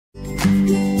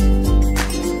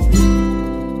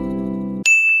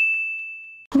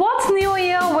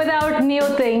without new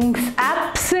things,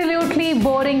 absolutely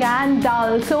boring and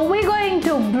dull. So we're going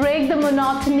to break the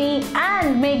monotony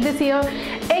and make this year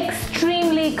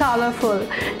extremely colorful.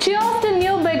 Cheers to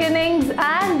new beginnings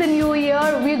and the new year.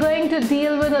 We're going to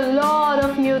deal with a lot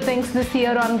of new things this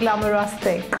year on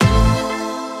Glamorustic.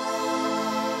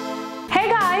 Hey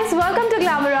guys, welcome to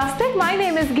Glamorustic. My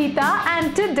name is Geetha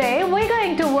and today we're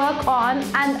going to work on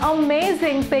an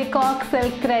amazing peacock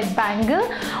silk thread bangle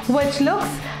which looks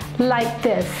like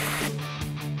this.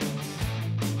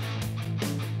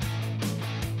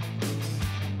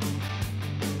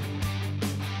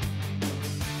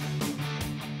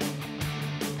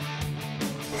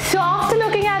 So after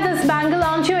looking at this bangle,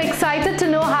 aren't you excited to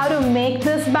know how to make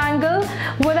this bangle?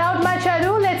 Without much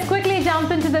ado, let's quickly jump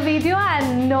into the video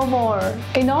and know more.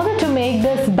 In order to make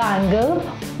this bangle,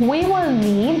 we will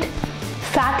need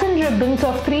satin ribbons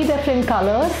of 3 different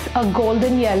colors, a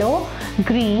golden yellow,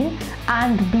 green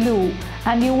and blue.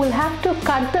 And you will have to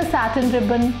cut the satin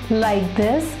ribbon like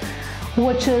this,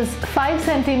 which is 5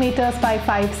 centimeters by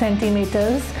 5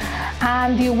 centimeters.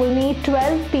 And you will need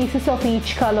 12 pieces of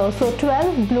each color. So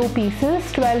 12 blue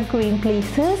pieces, 12 green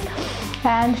pieces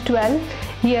and 12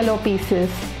 yellow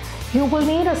pieces. You will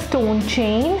need a stone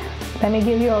chain. Let me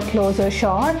give you a closer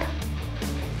shot.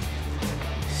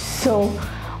 So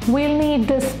we'll need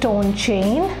this stone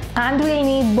chain and we'll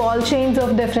need ball chains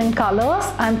of different colors.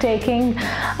 I'm taking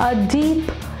a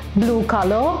deep blue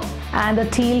color and a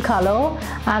teal color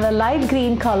and a light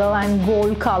green color and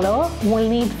gold color. We'll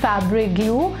need fabric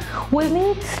glue. We'll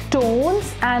need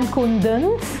stones and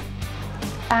kundans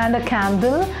and a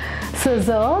candle,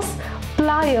 scissors,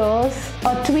 pliers,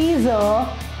 a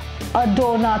tweezer, a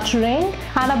donut ring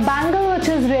and a bangle which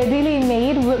is readily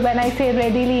made. When I say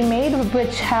readily made,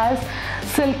 which has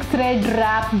silk thread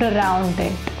wrapped around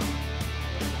it.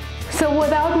 So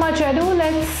without much ado,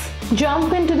 let's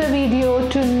jump into the video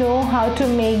to know how to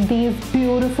make these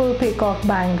beautiful peacock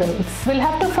bangles. We'll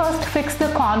have to first fix the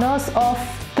corners of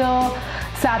the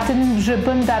satin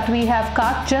ribbon that we have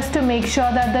cut, just to make sure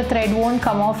that the thread won't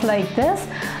come off like this.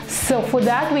 So for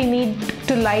that we need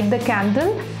to light the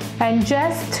candle and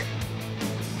just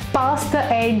pass the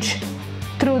edge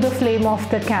through the flame of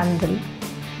the candle.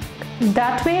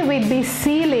 That way we'd be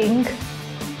sealing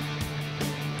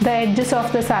the edges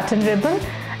of the satin ribbon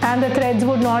and the threads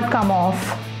would not come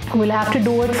off. We'll have to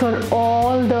do it for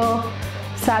all the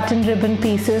satin ribbon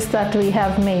pieces that we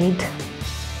have made.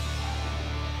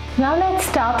 Now let's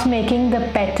start making the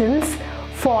petals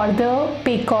for the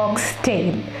peacock's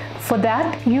tail. For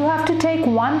that, you have to take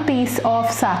one piece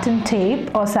of satin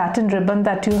tape or satin ribbon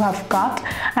that you have cut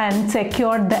and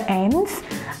secured the ends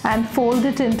and fold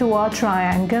it into a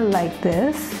triangle like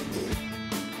this.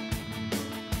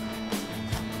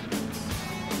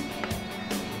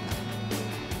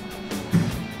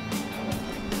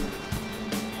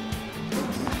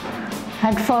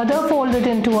 And further fold it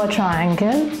into a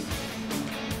triangle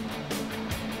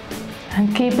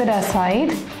and keep it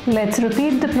aside. Let's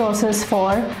repeat the process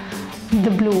for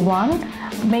the blue one.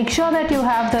 Make sure that you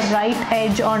have the right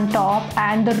edge on top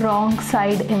and the wrong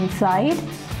side inside.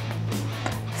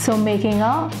 So making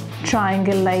a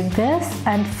triangle like this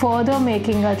and further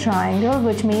making a triangle,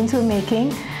 which means we're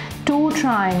making 2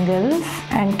 triangles,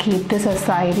 and keep this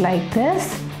aside like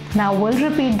this. Now we'll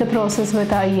repeat the process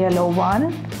with our yellow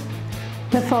one.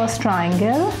 The first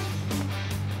triangle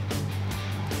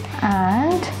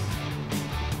and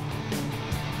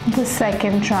the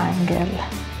second triangle.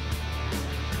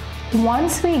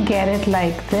 Once we get it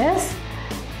like this,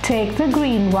 take the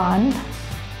green one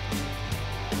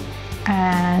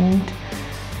and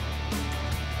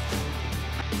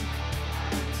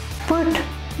put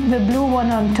the blue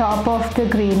one on top of the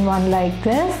green one like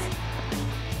this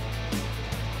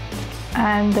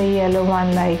and the yellow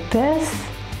one like this,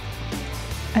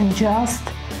 and just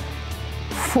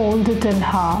fold it in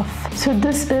half. So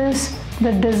this is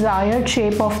the desired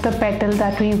shape of the petal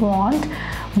that we want,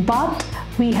 but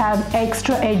we have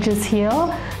extra edges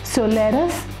here, so let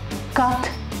us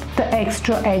cut the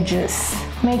extra edges.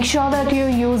 Make sure that you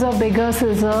use a bigger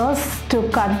scissors to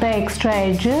cut the extra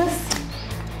edges.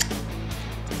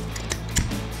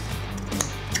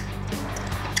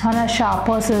 On a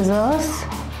sharper scissors,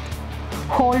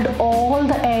 hold all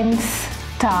the ends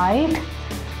tight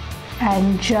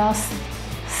and just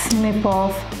snip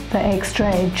off the extra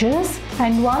edges.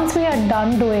 And once we are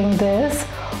done doing this,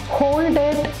 hold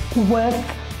it with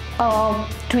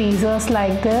tweezers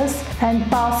like this and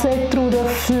pass it through the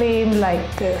flame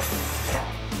like this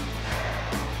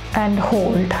and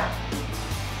hold.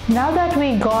 Now that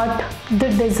we got the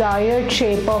desired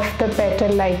shape of the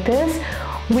petal like this,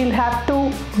 we'll have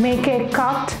to make a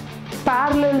cut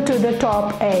parallel to the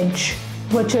top edge,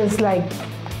 which is like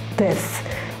this.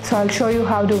 So I'll show you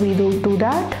how do we do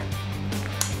that.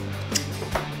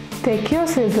 Take your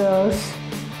scissors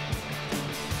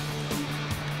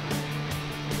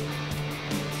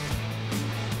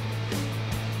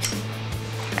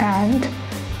and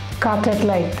cut it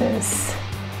like this.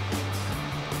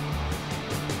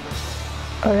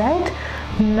 Alright,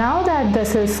 now that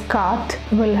this is cut,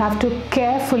 we'll have to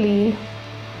carefully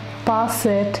pass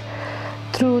it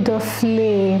through the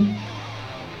flame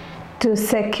to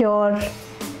secure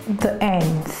the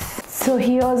ends. So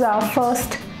here's our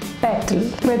first petal.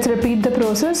 Let's repeat the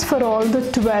process for all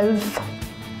the 12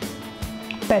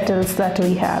 petals that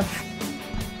we have.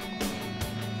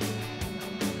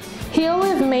 Here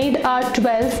we've made our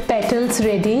 12 petals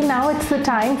ready. Now it's the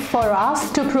time for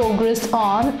us to progress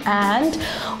on and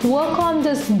work on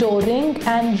this door-ring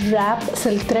and wrap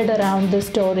silk thread around this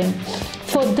door-ring.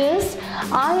 For this,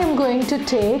 I am going to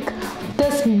take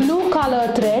this blue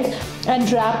color thread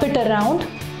and wrap it around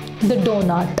the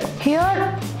donut.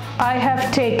 Here I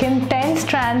have taken 10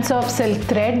 strands of silk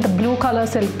thread, the blue color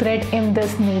silk thread in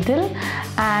this needle,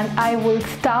 and I will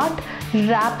start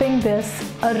wrapping this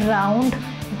around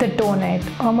the donut.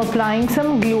 I'm applying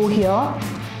some glue here.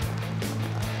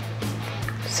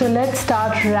 So let's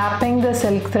start wrapping the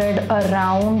silk thread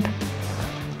around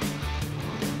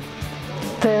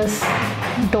this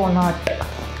donut.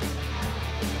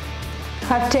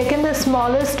 I've taken the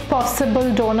smallest possible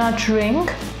donut ring.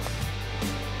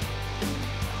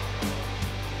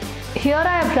 Here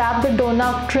I have wrapped the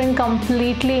donut ring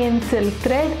completely in silk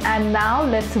thread, and now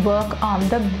let's work on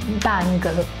the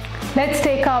bangle. Let's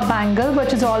take our bangle,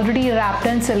 which is already wrapped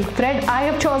in silk thread. I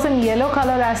have chosen yellow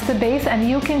color as the base, and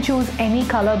you can choose any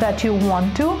color that you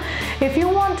want to. If you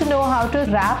want to know how to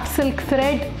wrap silk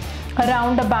thread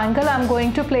around a bangle, I'm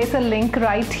going to place a link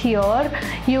right here.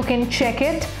 You can check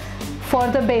it for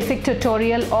the basic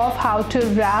tutorial of how to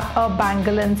wrap a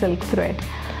bangle in silk thread.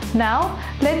 Now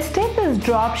let's take this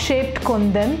drop shaped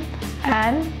kundan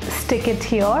and stick it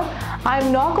here.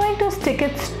 I'm not going to stick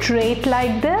it straight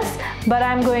like this, but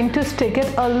I'm going to stick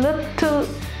it a little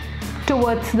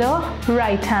towards the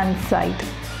right hand side.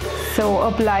 So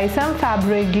apply some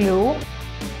fabric glue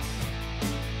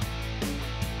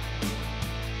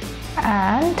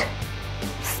and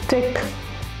stick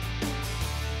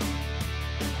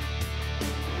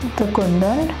the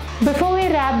kundan. Before we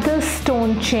wrap this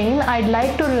stone chain, I'd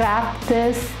like to wrap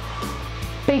this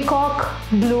peacock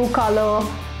blue color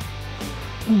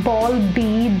ball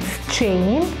beads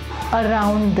chain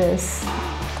around this.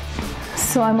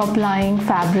 So I'm applying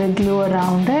fabric glue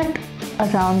around it,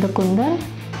 around the kundan,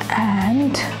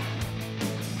 and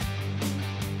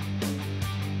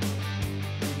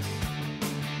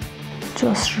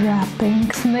just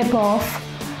wrapping. Snip off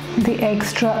the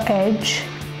extra edge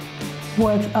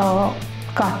with a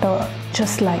cutter,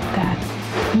 just like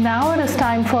that. Now it is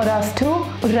time for us to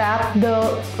wrap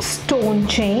the stone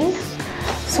chain.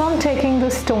 So I'm taking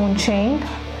the stone chain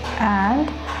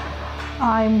and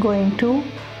I'm going to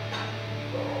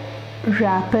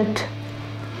wrap it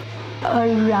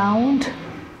around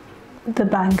the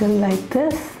bangle like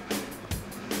this,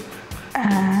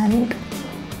 and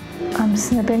I'm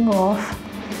snipping off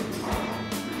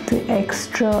the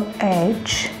extra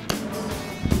edge.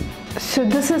 So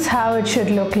this is how it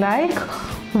should look like.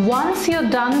 Once you're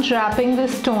done wrapping the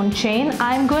stone chain,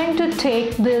 I'm going to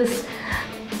take this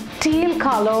teal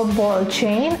color ball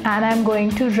chain and I'm going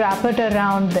to wrap it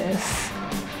around this.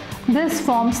 This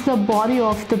forms the body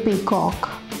of the peacock.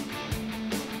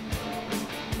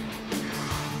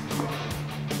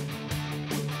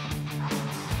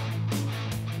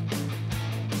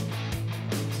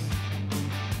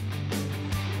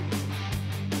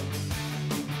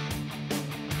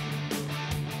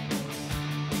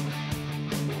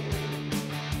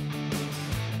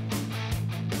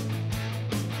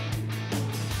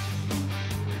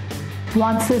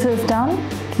 Once this is done,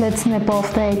 let's snip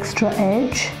off the extra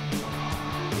edge.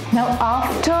 Now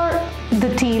after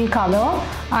the teal color,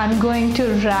 I'm going to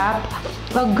wrap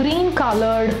a green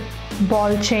colored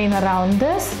ball chain around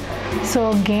this.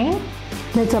 So again,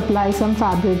 let's apply some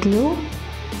fabric glue.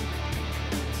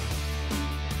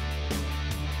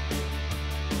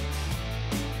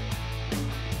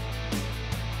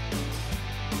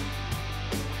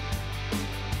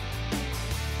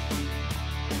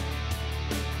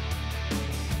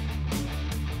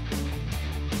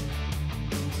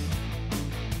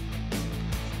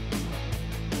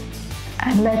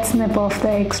 And let's snip off the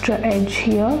extra edge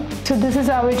here. So this is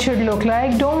how it should look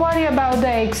like. Don't worry about the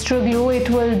extra glue, it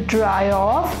will dry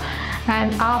off.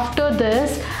 And after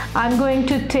this, I'm going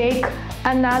to take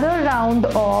another round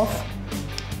of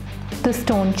the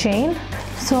stone chain.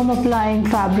 So I'm applying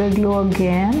fabric glue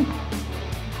again.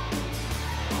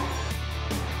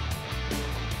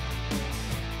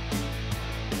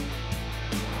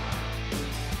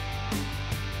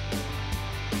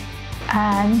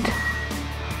 And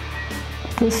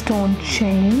the stone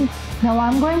chain. Now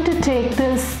I'm going to take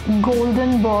this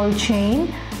golden ball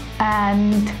chain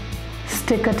and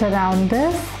stick it around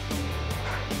this,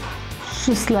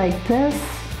 just like this.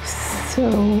 So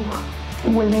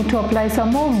we'll need to apply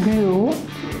some more glue.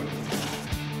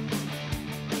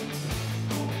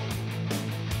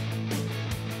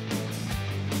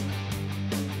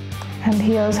 And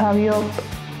here's how you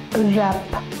wrap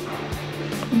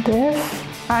this.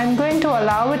 I'm going to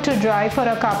allow it to dry for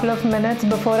a couple of minutes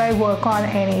before I work on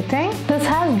anything. This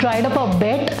has dried up a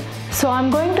bit, so I'm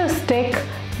going to stick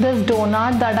this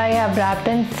donut that I have wrapped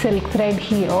in silk thread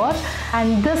here,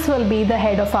 and this will be the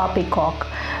head of our peacock.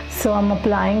 So I'm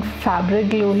applying fabric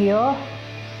glue here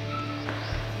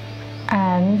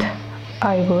and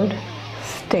I would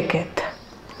stick it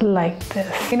like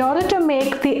this. In order to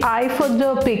make the eye for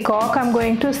the peacock, I'm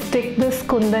going to stick this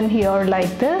kundan here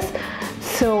like this.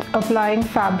 So applying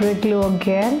fabric glue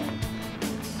again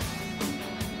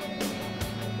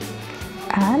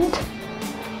and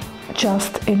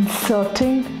just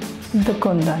inserting the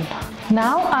kundan.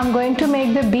 Now I'm going to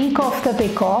make the beak of the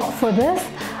peacock. For this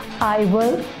I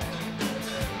will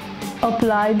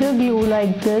apply the glue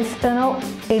like this in an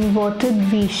inverted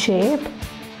V shape,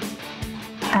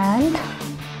 and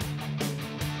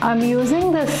I'm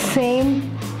using the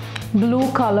same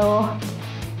blue color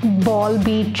ball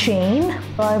bead chain.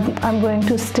 I'm going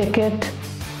to stick it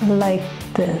like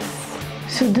this.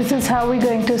 So this is how we're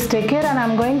going to stick it, and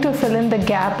I'm going to fill in the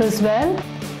gap as well.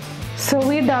 So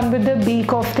we're done with the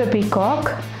beak of the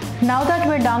peacock. Now that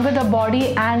we're done with the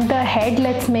body and the head,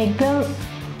 let's make the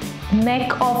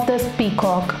neck of this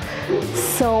peacock.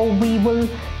 So we will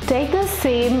take the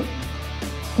same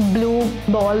blue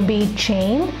ball bead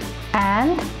chain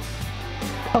and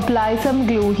apply some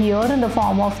glue here in the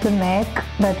form of the neck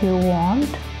that you want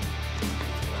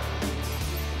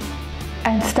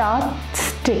and start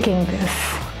sticking this.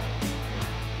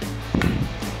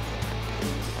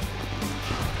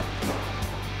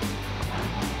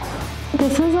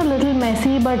 This is a little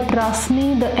messy, but trust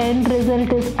me, the end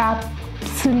result is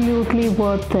absolutely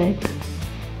worth it.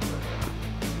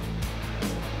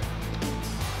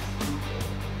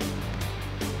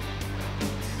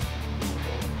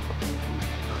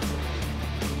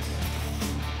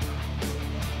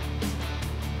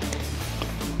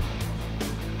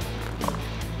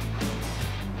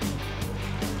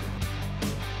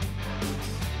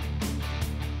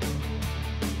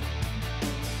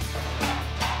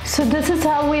 So this is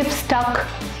how we've stuck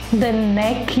the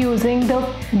neck using the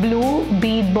blue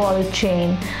bead ball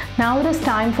chain. Now it is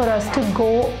time for us to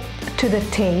go to the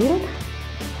tail.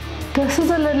 This is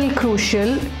a little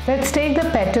crucial. Let's take the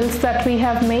petals that we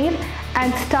have made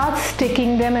and start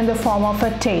sticking them in the form of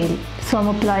a tail. So I'm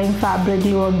applying fabric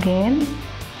glue again.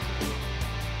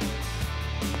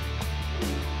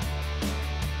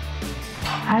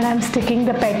 And I'm sticking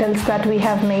the petals that we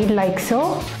have made like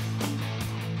so.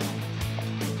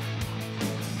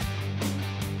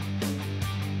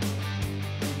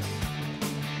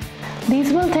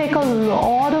 These will take a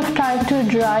lot of time to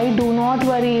dry. Do not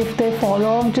worry if they fall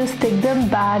off. Just stick them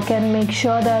back and make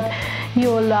sure that you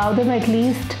allow them at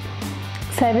least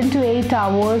 7 to 8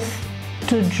 hours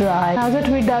to dry. Now that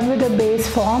we're done with the base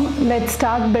form, let's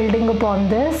start building upon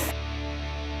this.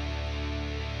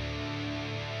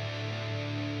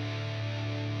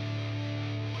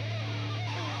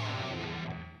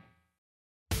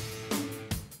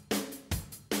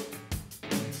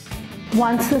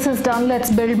 Once this is done,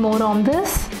 let's build more on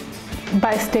this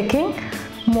by sticking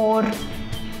more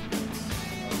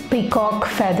peacock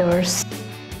feathers.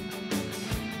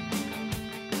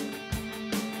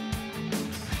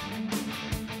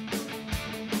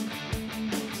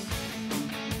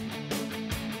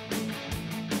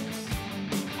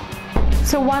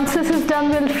 So once this is done,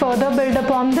 we'll further build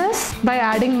upon this by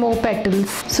adding more petals.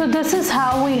 So this is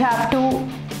how we have to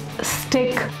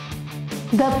stick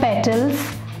the petals.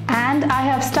 And I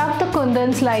have stuck the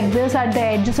kundans like this at the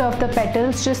edges of the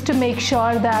petals just to make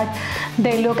sure that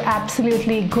they look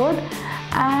absolutely good.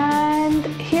 And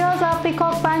here's our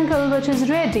peacock bangle, which is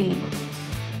ready.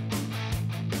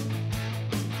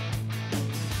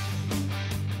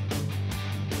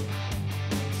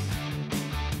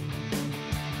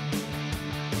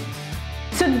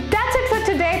 So that's it for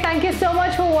today. Thank you so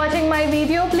much for watching my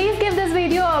video. Please give this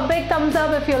video a big thumbs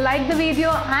up if you like the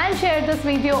video and share this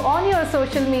video on your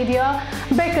social media,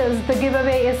 because because the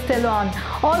giveaway is still on.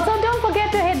 Also, don't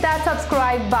forget to hit that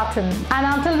subscribe button. And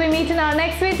until we meet in our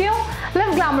next video,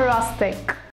 live Glamorustic.